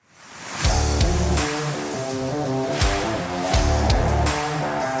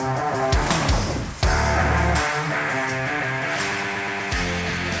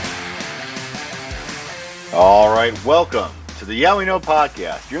right, welcome to the Yeah We Know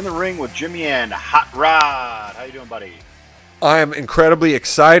podcast. You're in the ring with Jimmy and Hot Rod. How you doing, buddy? I am incredibly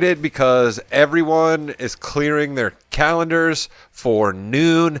excited because everyone is clearing their calendars for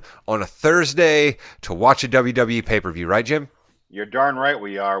noon on a Thursday to watch a WWE pay-per-view, right, Jim? You're darn right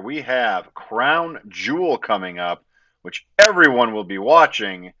we are. We have Crown Jewel coming up, which everyone will be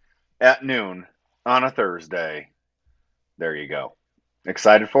watching at noon on a Thursday. There you go.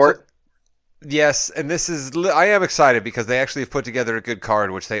 Excited for it? Yes, and I am excited because they actually have put together a good card,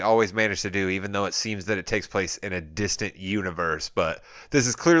 which they always manage to do, even though it seems that it takes place in a distant universe. But this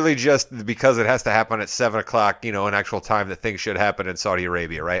is clearly just because it has to happen at 7 o'clock, an actual time that things should happen in Saudi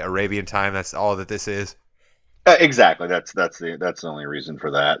Arabia, right? Arabian time, that's all that this is. Exactly. That's the only reason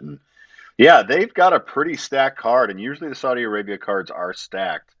for that. And yeah, they've got a pretty stacked card, and usually the Saudi Arabia cards are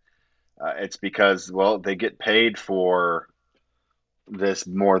stacked. It's because, well, they get paid for this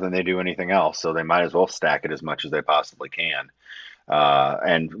more than they do anything else, so they might as well stack it as much as they possibly can.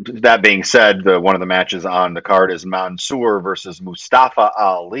 And that being said, one of the matches on the card is Mansoor versus Mustafa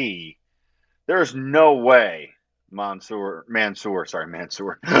Ali. There's no way Mansoor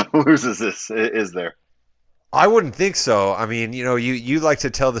loses this, is there? I wouldn't think so. I mean, you like to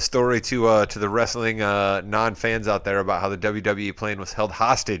tell the story to the wrestling non-fans out there about how the WWE plane was held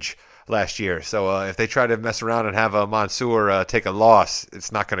hostage last year. So if they try to mess around and have Mansoor take a loss,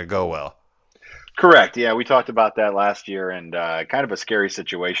 it's not going to go well. Correct. Yeah, we talked about that last year, and kind of a scary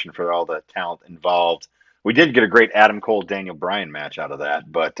situation for all the talent involved. We did get a great Adam Cole Daniel Bryan match out of that,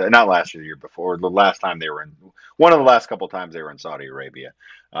 but not last year, the year before. The last time they were in one of the last couple times they were in Saudi Arabia.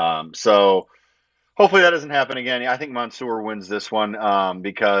 So hopefully that doesn't happen again. I think Mansoor wins this one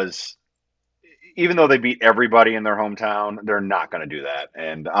because even though they beat everybody in their hometown, they're not going to do that.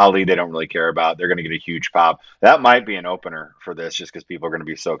 And Ali, they don't really care about. They're going to get a huge pop. That might be an opener for this just because people are going to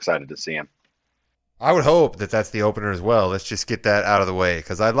be so excited to see him. I would hope that that's the opener as well. Let's just get that out of the way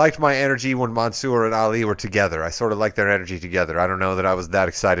because I liked my energy when Mansoor and Ali were together. I sort of liked their energy together. I don't know that I was that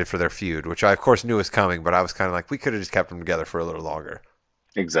excited for their feud, which I, of course, knew was coming, but I was kind of like, we could have just kept them together for a little longer.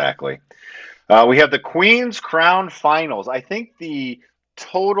 Exactly. We have the Queen's Crown Finals. I think the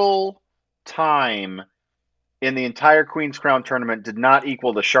total time in the entire Queen's Crown tournament did not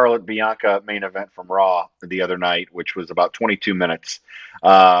equal the Charlotte Bianca main event from Raw the other night, which was about 22 minutes.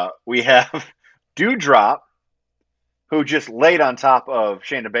 We have Doudrop, who just laid on top of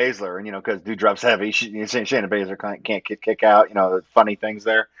Shayna Baszler, and because Doudrop's heavy, Shayna Baszler can't kick out. The funny things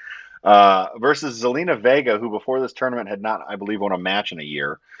there. Versus Zelina Vega, who before this tournament had not, I believe, won a match in a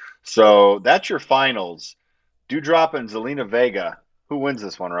year. So that's your finals. Doudrop and Zelina Vega. Who wins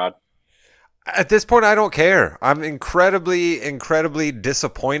this one, Rod? At this point, I don't care. I'm incredibly, incredibly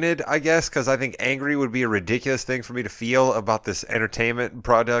disappointed, I guess, because I think angry would be a ridiculous thing for me to feel about this entertainment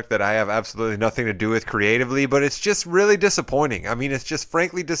product that I have absolutely nothing to do with creatively, but it's just really disappointing. I mean, it's just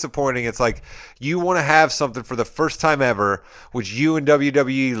frankly disappointing. It's like you want to have something for the first time ever, which you and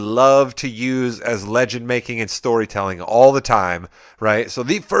WWE love to use as legend making and storytelling all the time, right? So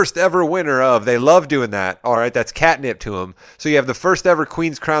the first ever winner of, they love doing that. All right, that's catnip to them. So you have the first ever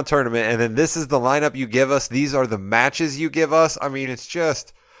Queen's Crown tournament, and then this is the lineup you give us. These are the matches you give us. I mean, it's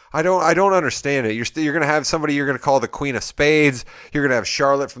just I don't understand it. You're going to have somebody you're going to call the Queen of Spades. You're going to have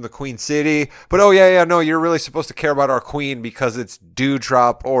Charlotte from the Queen City. But no, you're really supposed to care about our queen because it's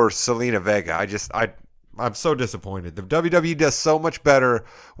Doudrop or Zelina Vega. I'm so disappointed. The WWE does so much better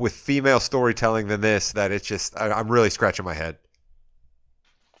with female storytelling than this that it's just I'm really scratching my head.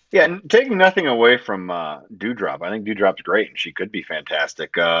 Yeah, and taking nothing away from Doudrop, I think Doudrop's great, and she could be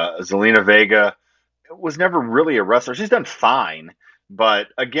fantastic. Zelina Vega was never really a wrestler. She's done fine, but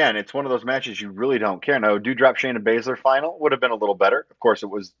again, it's one of those matches you really don't care. Now, Doudrop Shayna Baszler final would have been a little better. Of course, it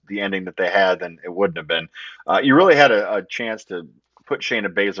was the ending that they had, then it wouldn't have been. You really had a chance to put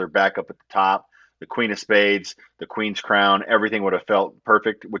Shayna Baszler back up at the top. The Queen of Spades, the Queen's Crown, everything would have felt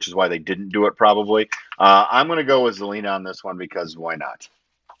perfect, which is why they didn't do it probably. I'm going to go with Zelina on this one because why not?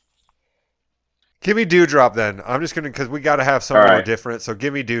 Give me Doudrop then. I'm just gonna because we got to have something more different. So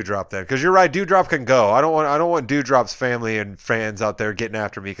give me Doudrop then, because you're right. Doudrop can go. I don't want Doudrop's family and fans out there getting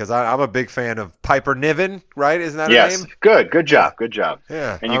after me because I'm a big fan of Piper Niven. Right? Isn't that her name? Yes. Good job.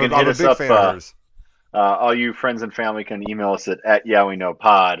 Yeah. And you can hit us up. All you friends and family can email us at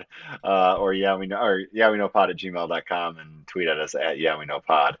YahWeKnowPod or YahWeKnowPod@gmail.com and tweet at us at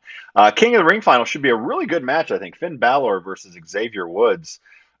YahWeKnowPod. King of the Ring final should be a really good match, I think. Finn Balor versus Xavier Woods.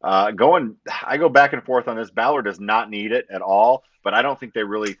 I go back and forth on this. Balor does not need it at all, but I don't think they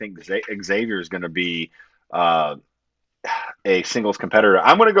really think Xavier is going to be a singles competitor.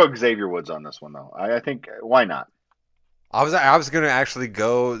 I'm going to go Xavier Woods on this one, though. I think why not? I was going to actually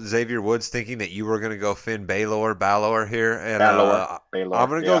go Xavier Woods, thinking that you were going to go Finn Balor here, and I'm Baylor,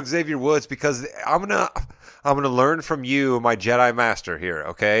 going to yeah. go Xavier Woods because I'm gonna learn from you, my Jedi Master here.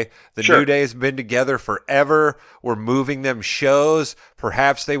 Okay, the New Sure. Day has been together forever. We're moving them shows.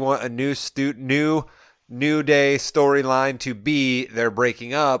 Perhaps they want a New Day storyline to be they're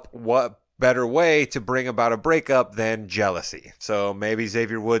breaking up. What better way to bring about a breakup than jealousy? So maybe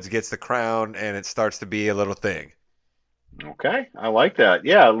Xavier Woods gets the crown, and it starts to be a little thing. Okay, I like that.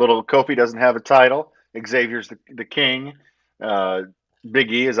 Yeah, little Kofi doesn't have a title. Xavier's the king. Uh,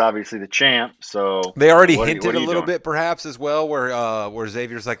 Big E is obviously the champ. So They already what hinted are a you little doing? bit, perhaps as well, where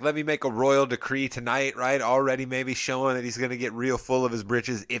Xavier's like, "Let me make a royal decree tonight," right? Already maybe showing that he's going to get real full of his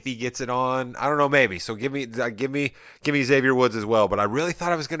britches if he gets it on. I don't know, maybe. So give me Xavier Woods as well. But I really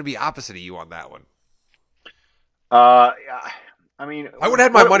thought I was going to be opposite of you on that one. Uh, I mean, I would have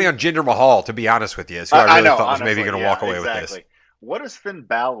had my money on Jinder Mahal, to be honest with you. Is who I I really know, thought was maybe honestly, going to yeah, walk away with this. exactly. What does Finn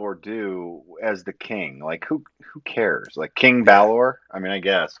Balor do as the king? Like, who cares? Like King Yeah. Balor? I mean, I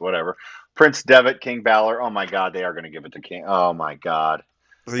guess whatever. Prince Devitt, King Balor. Oh my God, they are going to give it to King. Oh my God,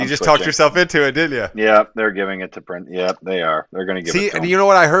 So you I'm just talked switching. yourself into it, didn't you? Yep, they're giving it to Prince. Yep, they are. They're going to give it See, to and him. you know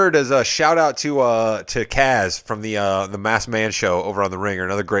what I heard is a shout out to Kaz from the Masked Man show over on the Ringer,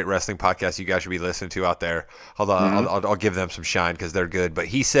 another great wrestling podcast you guys should be listening to out there. Hmm. I'll give them some shine because they're good. But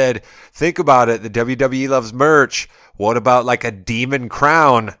he said, think about it. The WWE loves merch. What about like a demon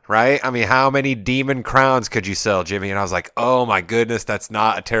crown, right? I mean, how many demon crowns could you sell, Jimmy? And I was like, oh my goodness, that's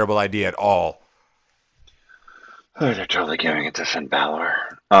not a terrible idea at all. Oh, they're totally giving it to Finn Balor.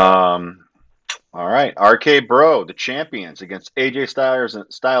 All right, RK Bro, the champions against AJ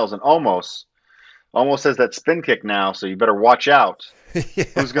Styles and Omos. Almost has that spin kick now, so you better watch out. Yeah.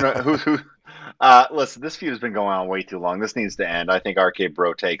 Who's gonna who? Listen, this feud has been going on way too long. This needs to end. I think RK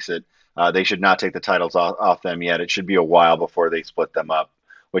Bro takes it. They should not take the titles off them yet. It should be a while before they split them up,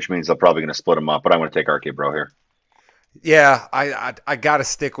 which means they're probably going to split them up. But I'm going to take RK Bro here. Yeah, I got to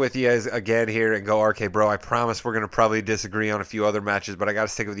stick with you again here and go RK Bro. I promise we're going to probably disagree on a few other matches, but I got to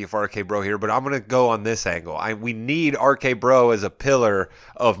stick with you for RK Bro here. But I'm going to go on this angle. We need RK Bro as a pillar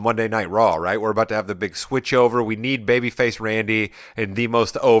of Monday Night Raw, right? We're about to have the big switch over. We need babyface Randy and the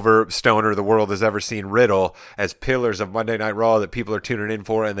most over stoner the world has ever seen, Riddle, as pillars of Monday Night Raw that people are tuning in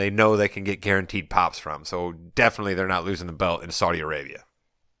for and they know they can get guaranteed pops from. So definitely they're not losing the belt in Saudi Arabia.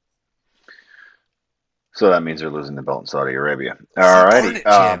 So that means they're losing the belt in Saudi Arabia. See, All darn righty. it,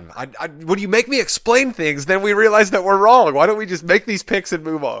 Jim. When you make me explain things, then we realize that we're wrong. Why don't we just make these picks and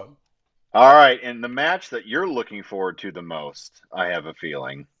move on? All right. And the match that you're looking forward to the most, I have a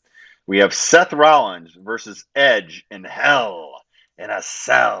feeling, we have Seth Rollins versus Edge in Hell in a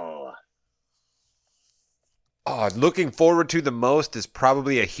Cell. Oh, looking forward to the most is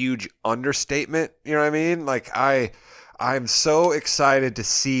probably a huge understatement. You know what I mean? I'm so excited to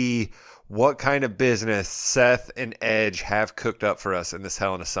see what kind of business Seth and Edge have cooked up for us in this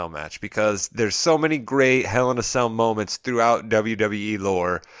Hell in a Cell match because there's so many great Hell in a Cell moments throughout WWE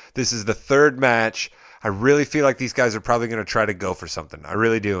lore. This is the third match. I really feel like these guys are probably going to try to go for something. I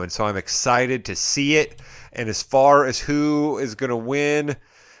really do. And so I'm excited to see it. And as far as who is going to win,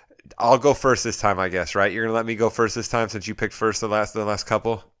 I'll go first this time, I guess, right? You're going to let me go first this time since you picked first the last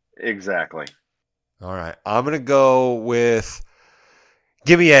couple? Exactly. All right. I'm going to go with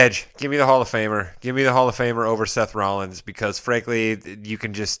give me Edge. Give me the Hall of Famer. Give me the Hall of Famer over Seth Rollins because frankly, you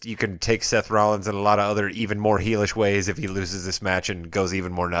can take Seth Rollins in a lot of other even more heelish ways if he loses this match and goes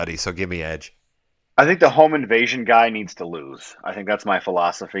even more nutty. So give me Edge. I think the home invasion guy needs to lose. I think that's my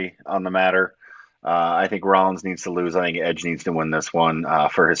philosophy on the matter. I think Rollins needs to lose. I think Edge needs to win this one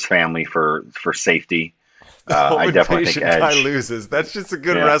for his family, for safety. The home I definitely think invasion guy Edge. loses. That's just a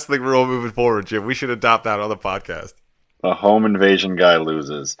good Yeah, wrestling rule moving forward, Jim. We should adopt that on the podcast. the home invasion guy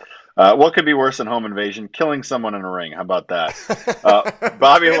loses. What could be worse than home invasion? Killing someone in a ring. How about that?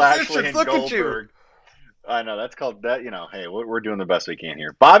 Bobby Lashley Transitions, and look at you. Goldberg. I know that's called that. Hey, we're doing the best we can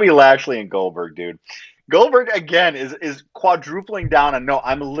here. Bobby Lashley and Goldberg, dude. Goldberg again is quadrupling down on no.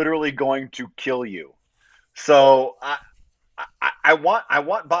 I'm literally going to kill you. So I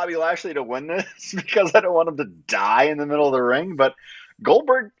want Bobby Lashley to win this because I don't want him to die in the middle of the ring. But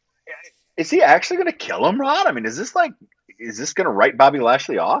Goldberg, is he actually going to kill him, Rod? I mean, is this going to write Bobby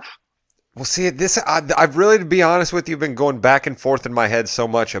Lashley off? Well, see, I've really, to be honest with you, been going back and forth in my head so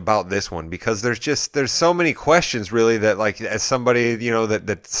much about this one because there's so many questions really that like as somebody,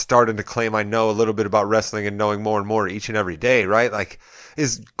 that's starting to claim I know a little bit about wrestling and knowing more and more each and every day, right? Like,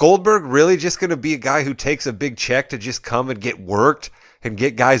 is Goldberg really just going to be a guy who takes a big check to just come and get worked and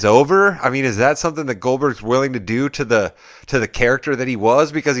get guys over? I mean, is that something that Goldberg's willing to do to the character that he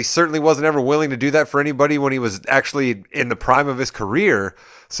was? Because he certainly wasn't ever willing to do that for anybody when he was actually in the prime of his career.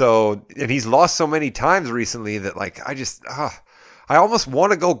 So, and he's lost so many times recently that like I almost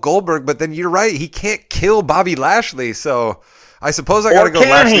want to go Goldberg, but then you're right, he can't kill Bobby Lashley. So I suppose I got to go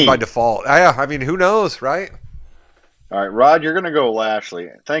Lashley by default. Yeah, I mean, who knows, right? All right, Rod, you're going to go Lashley.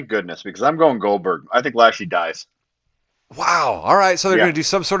 Thank goodness, because I'm going Goldberg. I think Lashley dies. Wow. All right, so they're going to do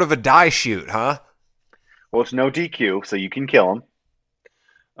some sort of a die shoot, huh? Well, it's no DQ, so you can kill him.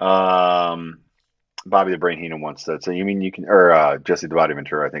 Bobby the Brain Heenan once said. So you mean you can, or Jesse the Body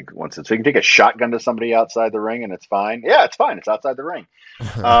Ventura, I think once said. So you can take a shotgun to somebody outside the ring and it's fine. Yeah, it's fine. It's outside the ring.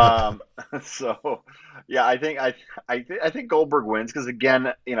 So yeah, I think Goldberg wins because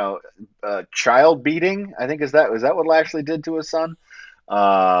again, child beating. I think is that what Lashley did to his son.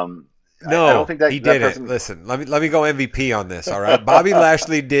 No, I don't think that he didn't. Listen, let me go MVP on this. All right, Bobby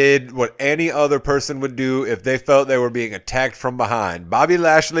Lashley did what any other person would do if they felt they were being attacked from behind. Bobby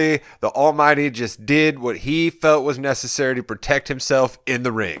Lashley, the Almighty, just did what he felt was necessary to protect himself in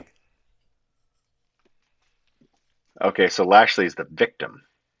the ring. Okay, so Lashley's the victim.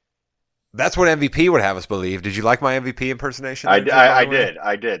 That's what MVP would have us believe. Did you like my MVP impersonation? I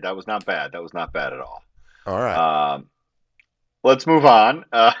did. That was not bad. That was not bad at all. All right. Let's move on.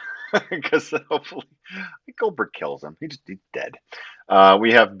 Because hopefully Goldberg kills him. He's dead.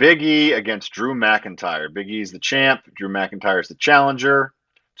 We have Big E against Drew McIntyre. Big E's the champ. Drew McIntyre's the challenger.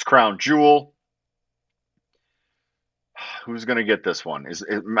 It's crown jewel. Who's going to get this one?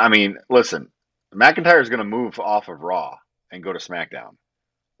 Listen, McIntyre is going to move off of Raw and go to SmackDown.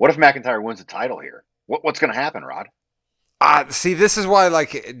 What if McIntyre wins the title here? What's going to happen, Rod? See, this is why,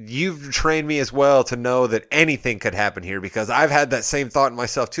 like, you've trained me as well to know that anything could happen here because I've had that same thought in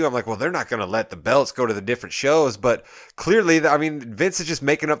myself, too. I'm like, well, they're not going to let the belts go to the different shows. But clearly, I mean, Vince is just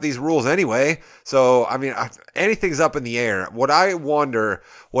making up these rules anyway. So, I mean, anything's up in the air. What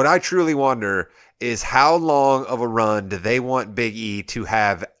I truly wonder is how long of a run do they want Big E to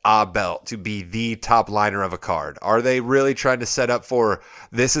have a belt, to be the top liner of a card? Are they really trying to set up for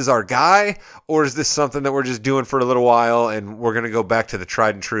this is our guy, or is this something that we're just doing for a little while and we're going to go back to the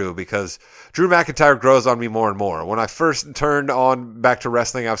tried and true? Because Drew McIntyre grows on me more and more. When I first turned on back to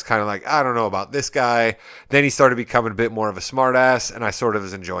wrestling, I was kind of like, I don't know about this guy. Then he started becoming a bit more of a smartass, and I sort of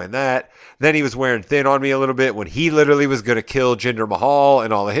was enjoying that. Then he was wearing thin on me a little bit when he literally was going to kill Jinder Mahal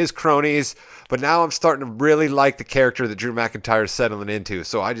and all of his cronies. But now I'm starting to really like the character that Drew McIntyre is settling into.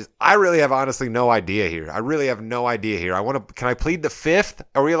 So I really have honestly no idea here. I really have no idea here. Can I plead the fifth?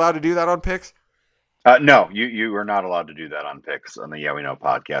 Are we allowed to do that on picks? No, you are not allowed to do that on picks on the Yeah We Know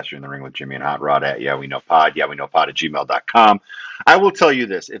podcast. You're in the ring with Jimmy and Hot Rod at Yeah We Know Pod, yeahweknowpod@gmail.com. I will tell you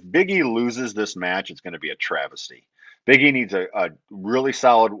this: if Big E loses this match, it's going to be a travesty. Big E needs a really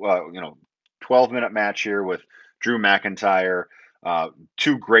solid, 12-minute match here with Drew McIntyre.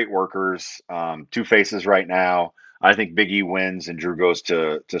 Two great workers, two faces right now. I think Big E wins and Drew goes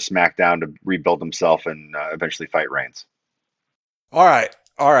to SmackDown to rebuild himself and eventually fight Reigns. All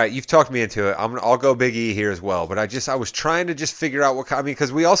right. You've talked me into it. I'll go Big E here as well. But I was trying to just figure out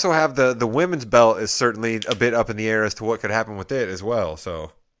because we also have the women's belt is certainly a bit up in the air as to what could happen with it as well.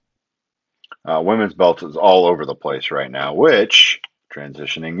 So, women's belt is all over the place right now, which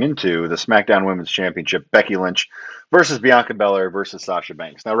transitioning into the SmackDown Women's Championship, Becky Lynch versus Bianca Belair versus Sasha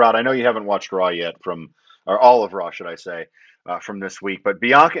Banks. Now, Rod, I know you haven't watched Raw yet or all of Raw, should I say, from this week, but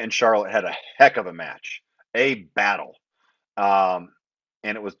Bianca and Charlotte had a heck of a match, a battle. And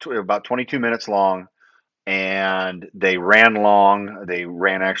it was about 22 minutes long, and they ran long. They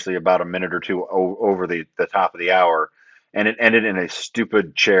ran actually about a minute or two over the top of the hour, and it ended in a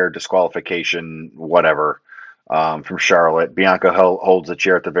stupid chair disqualification, whatever. From Charlotte. Bianca holds the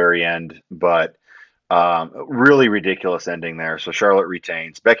chair at the very end, but really ridiculous ending there. So Charlotte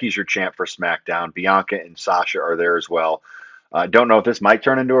retains. Becky's your champ for SmackDown. Bianca and Sasha are there as well. Don't know if this might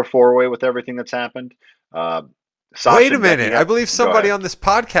turn into a four-way with everything that's happened. Wait a minute. I believe somebody on this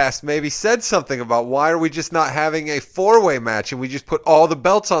podcast maybe said something about why are we just not having a four-way match and we just put all the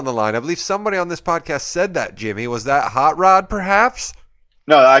belts on the line. I believe somebody on this podcast said that, Jimmy. Was that Hot Rod, perhaps?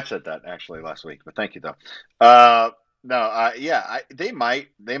 No, I said that actually last week, but thank you though. They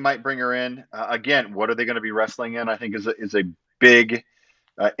might bring her in again. What are they going to be wrestling in? I think is a big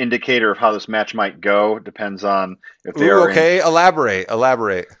indicator of how this match might go. Depends on if they are okay.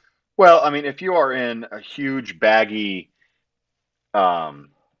 Elaborate. Well, I mean, if you are in a huge baggy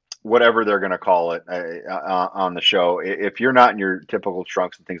whatever they're going to call it on the show. If you're not in your typical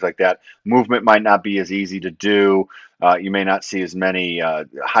trunks and things like that, movement might not be as easy to do. You may not see as many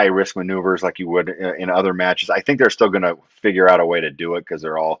high risk maneuvers like you would in other matches. I think they're still going to figure out a way to do it because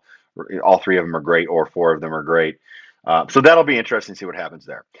they're all three of them are great, or four of them are great. So that'll be interesting to see what happens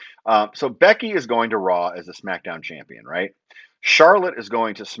there. So Becky is going to Raw as the SmackDown champion, right? Charlotte is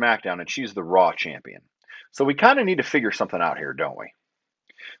going to SmackDown and she's the Raw champion. So we kind of need to figure something out here, don't we?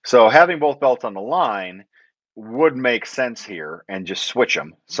 So having both belts on the line would make sense here and just switch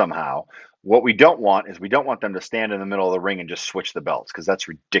them somehow. What we don't want is we don't want them to stand in the middle of the ring and just switch the belts because that's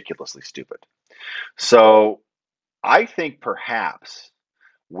ridiculously stupid. So I think perhaps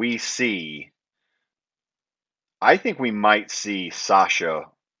we see, I think we might see Sasha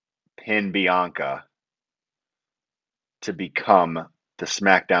pin Bianca to become the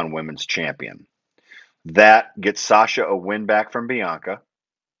SmackDown Women's Champion. That gets Sasha a win back from Bianca.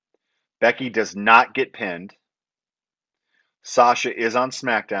 Becky does not get pinned. Sasha is on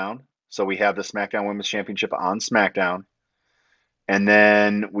SmackDown, so we have the SmackDown Women's Championship on SmackDown. And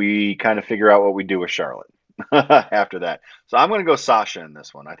then we kind of figure out what we do with Charlotte after that. So I'm going to go Sasha in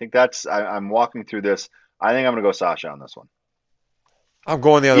this one. I think I'm walking through this. I think I'm going to go Sasha on this one. I'm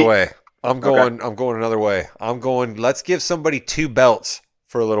going the other way. I'm going Okay. I'm going another way. I'm going, let's give somebody two belts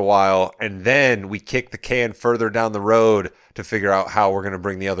for a little while, and then we kick the can further down the road to figure out how we're going to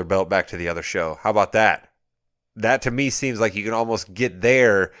bring the other belt back to the other show. How about that? That to me seems like you can almost get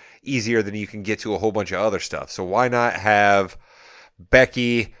there easier than you can get to a whole bunch of other stuff. So why not have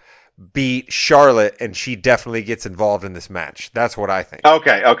Becky beat Charlotte and she definitely gets involved in this match? That's what I think.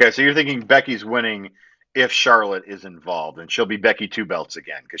 Okay. So you're thinking Becky's winning if Charlotte is involved, and she'll be Becky two belts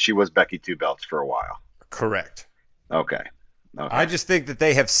again because she was Becky two belts for a while. Correct. Okay. I Okay. just think that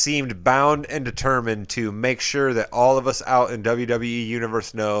they have seemed bound and determined to make sure that all of us out in WWE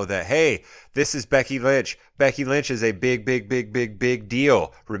Universe know that, hey, this is Becky Lynch. Becky Lynch is a big, big, big, big, big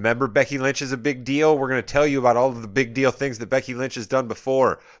deal. Remember, Becky Lynch is a big deal? We're going to tell you about all of the big deal things that Becky Lynch has done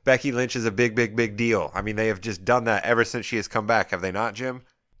before. Becky Lynch is a big, big, big deal. I mean, they have just done that ever since she has come back, have they not, Jim?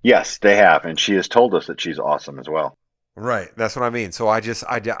 Yes, they have, and she has told us that she's awesome as well. Right. That's what I mean. So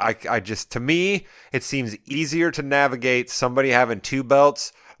to me, it seems easier to navigate somebody having two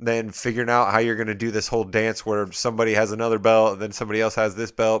belts than figuring out how you're going to do this whole dance where somebody has another belt and then somebody else has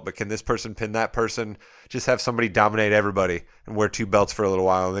this belt, but can this person pin that person? Just have somebody dominate everybody and wear two belts for a little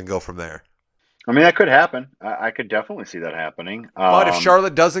while and then go from there. I mean, that could happen. I could definitely see that happening. But if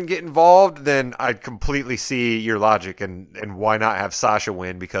Charlotte doesn't get involved, then I'd completely see your logic and why not have Sasha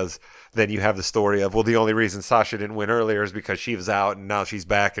win, because then you have the story of, well, the only reason Sasha didn't win earlier is because she was out and now she's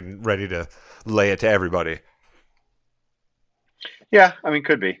back and ready to lay it to everybody. Yeah, I mean,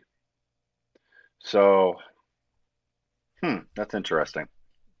 could be. So, that's interesting.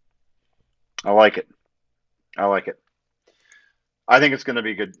 I like it. I like it. I think it's going to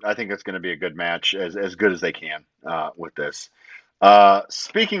be good. I think it's going to be a good match, as good as they can with this.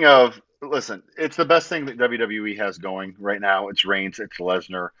 Speaking of, listen, it's the best thing that WWE has going right now. It's Reigns, it's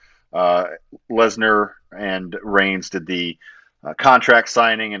Lesnar. Uh, Lesnar and Reigns did the contract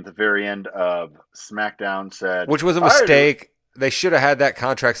signing, and at the very end of SmackDown said, Which was a "I do." mistake. They should have had that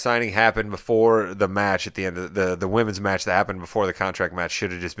contract signing happen before the match at the end of the women's match that happened before the contract match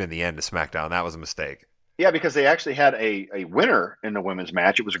should have just been the end of SmackDown. That was a mistake. Yeah, because they actually had a winner in the women's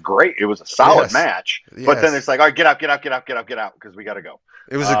match. It was great. It was a solid Yes. match. But then Yes. it's like, all right, get out, get out, get out, get out, get out, because we got to go.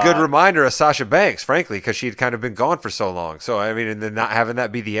 It was a good Uh, reminder of Sasha Banks, frankly, because she had kind of been gone for so long. So, I mean, and then not having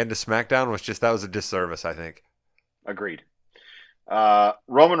that be the end of SmackDown was just, that was a disservice, I think. Agreed.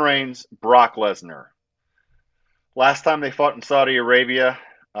 Roman Reigns, Brock Lesnar. Last time they fought in Saudi Arabia,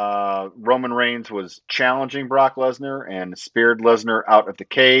 Roman Reigns was challenging Brock Lesnar and speared Lesnar out of the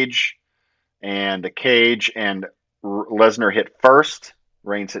cage. And the cage and Lesnar hit first.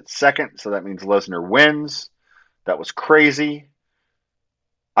 Reigns hit second, so that means Lesnar wins. That was crazy.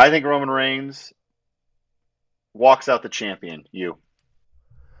 I think Roman Reigns walks out the champion. You.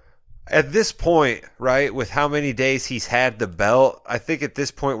 At this point, right, with how many days he's had the belt, I think at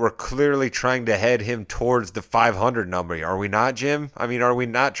this point we're clearly trying to head him towards the 500 number. Are we not, Jim? I mean, are we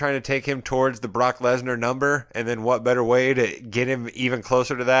not trying to take him towards the Brock Lesnar number? And then what better way to get him even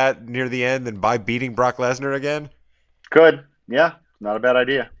closer to that near the end than by beating Brock Lesnar again? Good. Yeah, not a bad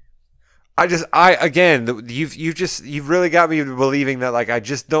idea. You've really got me believing that, like, I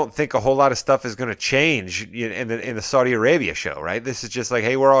just don't think a whole lot of stuff is going to change in the Saudi Arabia show, right? This is just like,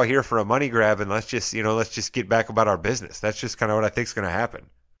 hey, we're all here for a money grab, and let's just get back about our business. That's just kind of what I think is going to happen.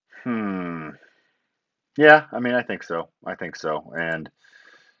 Hmm. Yeah, I mean, I think so. I think so. And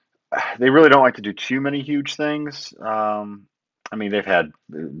they really don't like to do too many huge things. I mean, they've had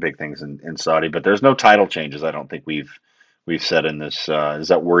big things in Saudi, but there's no title changes. I don't think we've said in this. Does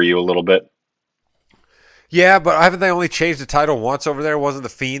that worry you a little bit? Yeah, but haven't they only changed the title once over there? Wasn't the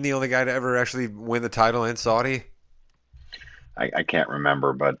Fiend the only guy to ever actually win the title in Saudi? I can't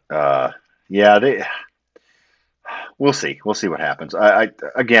remember, but yeah, they. We'll see. We'll see what happens.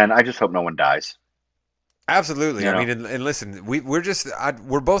 Again, I just hope no one dies. Absolutely. You I mean, know. and listen,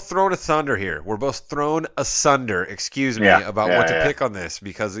 we're both thrown asunder here. We're both thrown asunder, excuse me, Yeah. about Yeah. what to Yeah. pick on this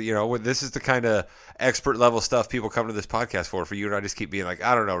because this is the kind of expert level stuff people come to this podcast for. For you and I, just keep being like,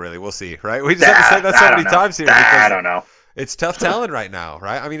 I don't know, really, we'll see, right? We just have to say that so I many don't know. times here I because don't know. it's tough telling right now,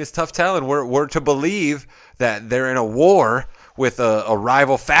 right? I mean, it's tough telling. We're to believe that they're in a war with a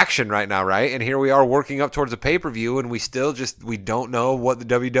rival faction right now, right? And here we are working up towards a pay-per-view, and we don't know what the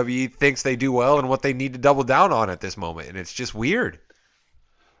WWE thinks they do well and what they need to double down on at this moment, and it's just weird.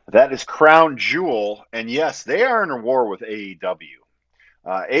 That is Crown Jewel, and yes, they are in a war with AEW.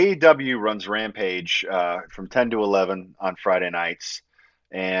 AEW runs Rampage from 10 to 11 on Friday nights,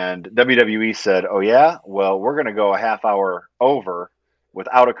 and WWE said, "Oh yeah, well we're going to go a half hour over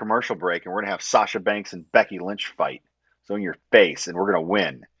without a commercial break, and we're going to have Sasha Banks and Becky Lynch fight, so in your face, and we're going to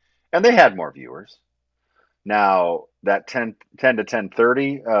win." And they had more viewers. Now that 10 to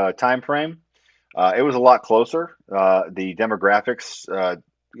 10:30 time frame, it was a lot closer. The demographics,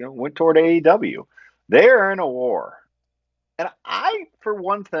 went toward AEW. They're in a war. And I, for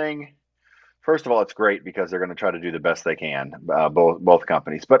one thing, first of all, it's great because they're going to try to do the best they can, both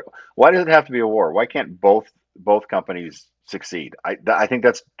companies. But why does it have to be a war? Why can't both companies succeed? I think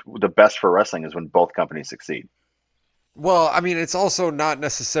that's the best for wrestling is when both companies succeed. Well, I mean, it's also not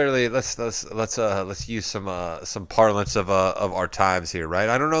necessarily. Let's use some parlance of our times here, right?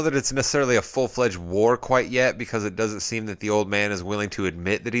 I don't know that it's necessarily a full-fledged war quite yet because it doesn't seem that the old man is willing to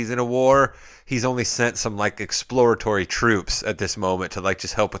admit that he's in a war. He's only sent some like exploratory troops at this moment to like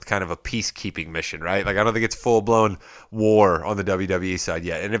just help with kind of a peacekeeping mission, right? Like I don't think it's full-blown war on the WWE side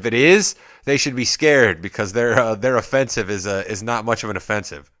yet. And if it is, they should be scared because their offensive is not much of an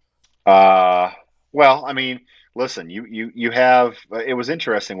offensive. Uh, well, I mean, listen, you have. It was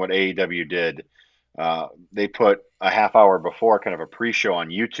interesting what AEW did. They put a half hour before, kind of a pre-show on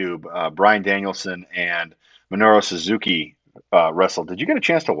YouTube. Brian Danielson and Minoru Suzuki wrestled. Did you get a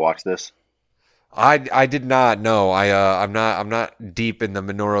chance to watch this? I did not know. I'm not deep in the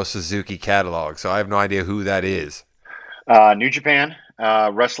Minoru Suzuki catalog, so I have no idea who that is. New Japan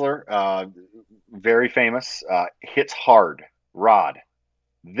wrestler, very famous. Hits hard, Rod.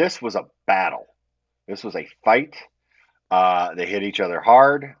 This was a battle. This was a fight. They hit each other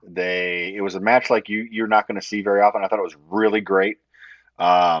hard. It was a match like you're not going to see very often. I thought it was really great.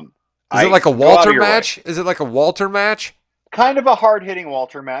 Um, Is it I like a go out Walter of your way. match? Is it like a Walter match? Kind of a hard hitting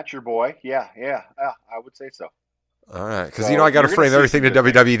Walter match, your boy. Yeah, I would say so. All right, because So I got to you're going to frame see everything some to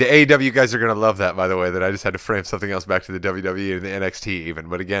good WWE. things. The AEW guys are going to love that, by the way. That I just had to frame something else back to the WWE and the NXT even.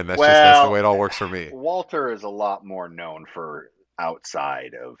 But again, that's the way Well, it all works for me. Walter is a lot more known for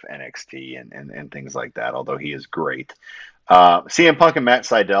outside of NXT and things like that, although he is great. CM Punk and Matt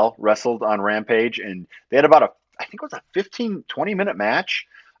Sydal wrestled on Rampage, and they had about I think it was a 15-20 minute match.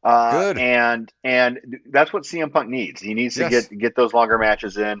 Good. And that's what CM Punk needs. He needs to Yes. get those longer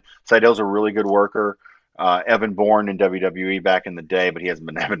matches in. Sydal's a really good worker. Evan Bourne in WWE back in the day, but he hasn't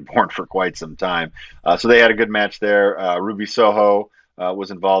been Evan Bourne for quite some time. So they had a good match there. Ruby Soho was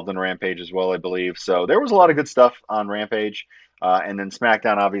involved in Rampage as well, I believe. So there was a lot of good stuff on Rampage. And then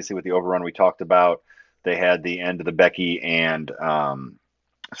SmackDown, obviously, with the overrun we talked about, they had the end of the Becky and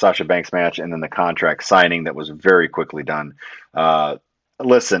Sasha Banks match, and then the contract signing that was very quickly done.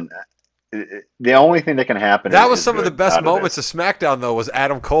 Listen, the only thing that can happen That was is some of the good best out of moments this. of SmackDown, though, was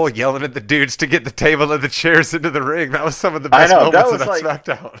Adam Cole yelling at the dudes to get the table and the chairs into the ring. That was some of the I best know that moments of was that like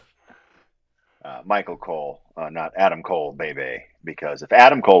SmackDown. Michael Cole, not Adam Cole, baby. Because if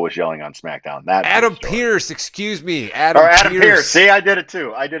Adam Cole was yelling on SmackDown, that'd be Adam a story. Pierce, excuse me. Or Adam Pearce. See, I did it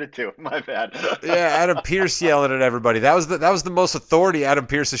too. My bad. Yeah, Adam Pierce yelling at everybody. That was the most authority Adam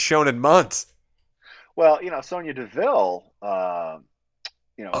Pierce has shown in months. Well, Sonya Deville,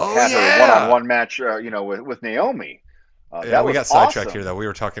 Oh had her yeah. one-on-one match, with Naomi. Yeah, That we was got sidetracked awesome. here though. We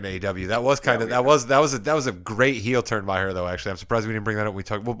were talking AEW. That was Yeah, kind of we that was a great heel turn by her though. Actually, I'm surprised we didn't bring that up.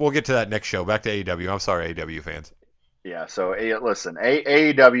 We'll get to that next show. Back to AEW. I'm sorry, AEW fans. Yeah, so listen,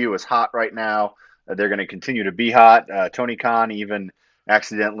 AEW is hot right now. They're going to continue to be hot. Tony Khan even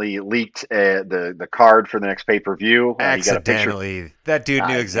accidentally leaked the card for the next pay-per-view. He got a picture. Accidentally, that dude knew I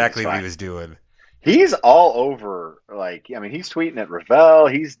think it's exactly what he fine. was doing. He's all over. Like, I mean, he's tweeting at Ravel.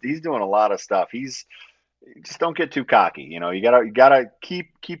 He's doing a lot of stuff. just don't get too cocky. You gotta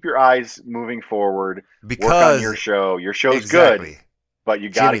keep your eyes moving forward. Work on your Because show. Your show's good, exactly, but you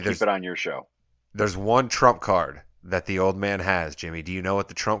gotta Jimmy, keep it on your show. there's one trump card that the old man has, Jimmy. Do you know what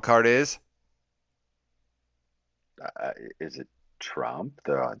the trump card is? Is it Trump,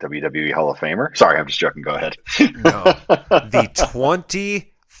 the WWE Hall of Famer? Sorry, I'm just joking. Go ahead. No. The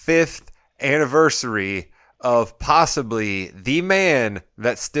 25th anniversary of possibly the man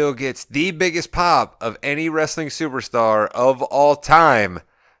that still gets the biggest pop of any wrestling superstar of all time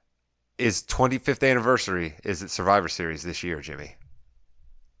is 25th anniversary is at Survivor Series this year, Jimmy.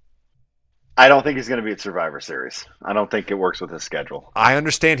 I don't think he's going to be at Survivor Series. I don't think it works with his schedule. I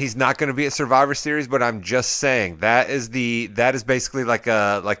understand he's not going to be at Survivor Series, but I'm just saying that is basically like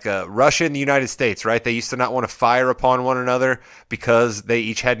a Russia and the United States, right? They used to not want to fire upon one another because they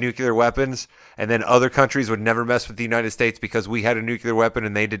each had nuclear weapons, and then other countries would never mess with the United States because we had a nuclear weapon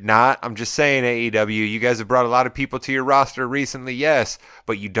and they did not. I'm just saying, AEW, you guys have brought a lot of people to your roster recently, yes,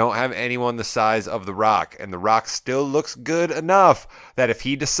 but you don't have anyone the size of The Rock, and The Rock still looks good enough that if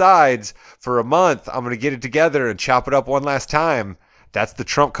he decides for a month, I'm going to get it together and chop it up one last time, that's the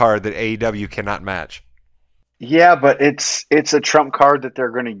trump card that AEW cannot match. Yeah, but it's a trump card that they're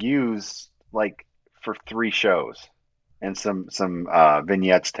going to use like for 3 shows and some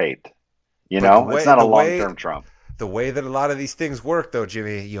vignettes taped. It's not a long-term trump. The way that a lot of these things work, though,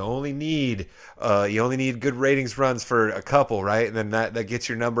 Jimmy, you only need good ratings runs for a couple, right? And then that gets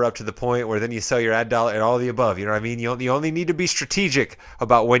your number up to the point where then you sell your ad dollar and all the above. You know what I mean? You only need to be strategic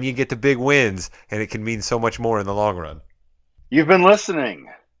about when you get the big wins, and it can mean so much more in the long run. You've been listening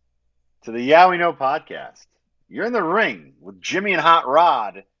to the Yeah We Know podcast. You're in the ring with Jimmy and Hot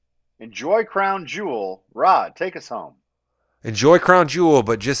Rod. Enjoy Crown Jewel. Rod, take us home. Enjoy Crown Jewel,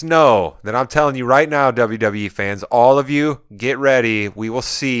 but just know that I'm telling you right now, WWE fans, all of you, get ready. We will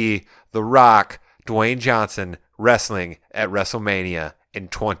see The Rock, Dwayne Johnson, wrestling at WrestleMania in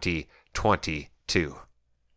 2022.